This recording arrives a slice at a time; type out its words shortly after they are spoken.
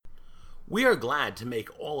We are glad to make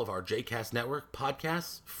all of our JCast Network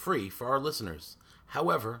podcasts free for our listeners.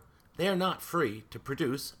 However, they are not free to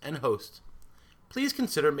produce and host. Please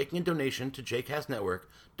consider making a donation to JCast Network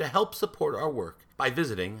to help support our work by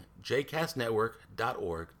visiting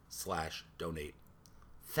jcastnetwork.org/donate.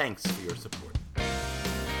 Thanks for your support.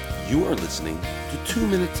 You are listening to 2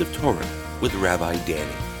 Minutes of Torah with Rabbi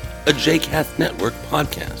Danny, a JCast Network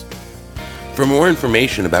podcast. For more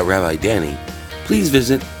information about Rabbi Danny, please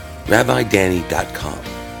visit rabbidanny.com.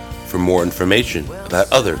 For more information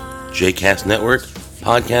about other JCast Network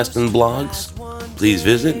podcasts and blogs, please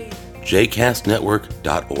visit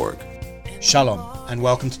jcastnetwork.org. Shalom, and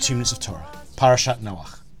welcome to 2 Minutes of Torah, Parashat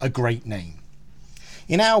Noach, a great name.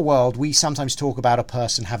 In our world, we sometimes talk about a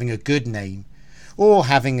person having a good name, or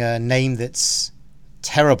having a name that's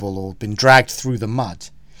terrible or been dragged through the mud.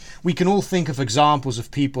 We can all think of examples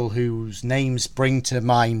of people whose names bring to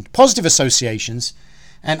mind positive associations,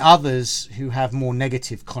 and others who have more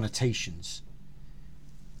negative connotations.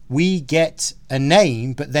 We get a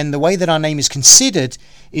name, but then the way that our name is considered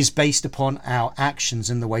is based upon our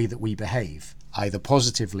actions and the way that we behave, either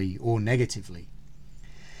positively or negatively.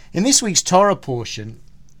 In this week's Torah portion,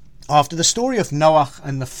 after the story of Noach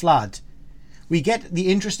and the flood, we get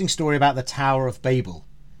the interesting story about the Tower of Babel.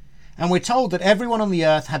 And we're told that everyone on the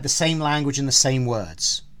earth had the same language and the same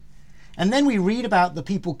words. And then we read about the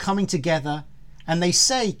people coming together, and they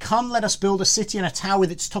say, "Come, let us build a city and a tower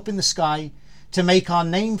with its top in the sky to make our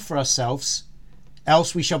name for ourselves,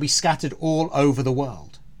 else we shall be scattered all over the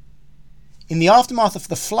world." In the aftermath of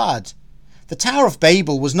the flood, the Tower of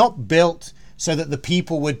Babel was not built so that the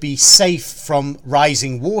people would be safe from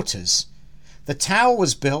rising waters. The tower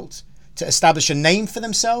was built to establish a name for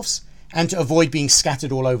themselves and to avoid being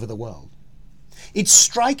scattered all over the world. It's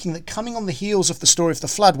striking that coming on the heels of the story of the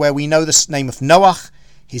flood, where we know the name of Noach,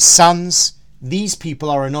 his sons, these people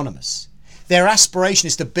are anonymous. Their aspiration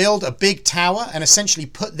is to build a big tower and essentially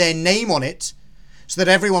put their name on it so that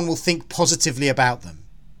everyone will think positively about them.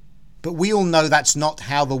 But we all know that's not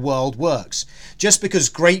how the world works. Just because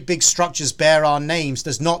great big structures bear our names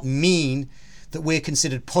does not mean that we're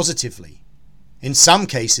considered positively. In some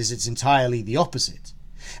cases, it's entirely the opposite.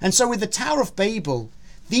 And so with the Tower of Babel,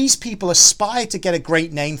 these people aspire to get a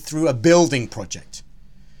great name through a building project,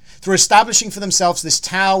 through establishing for themselves this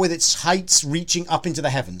tower with its heights reaching up into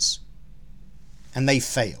the heavens. And they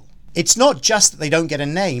fail. It's not just that they don't get a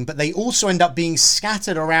name, but they also end up being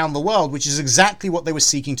scattered around the world, which is exactly what they were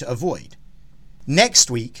seeking to avoid.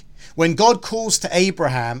 Next week, when God calls to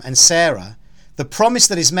Abraham and Sarah, the promise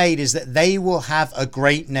that is made is that they will have a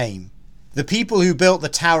great name. The people who built the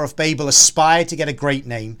Tower of Babel aspired to get a great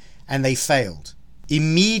name, and they failed.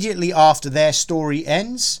 Immediately after their story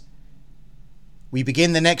ends, we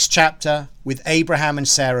begin the next chapter with Abraham and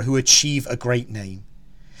Sarah, who achieve a great name.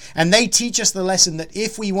 And they teach us the lesson that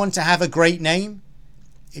if we want to have a great name,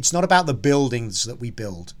 it's not about the buildings that we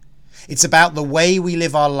build. It's about the way we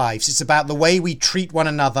live our lives. It's about the way we treat one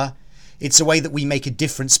another. It's a way that we make a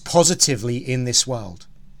difference positively in this world.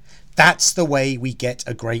 That's the way we get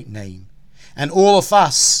a great name. And all of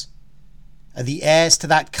us are the heirs to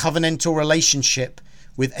that covenantal relationship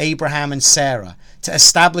with Abraham and Sarah to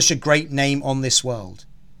establish a great name on this world.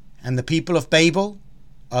 And the people of Babel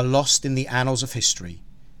are lost in the annals of history.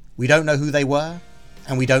 We don't know who they were,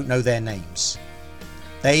 and we don't know their names.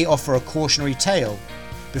 They offer a cautionary tale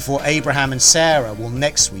before Abraham and Sarah will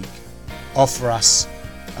next week offer us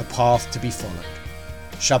a path to be followed.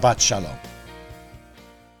 Shabbat Shalom.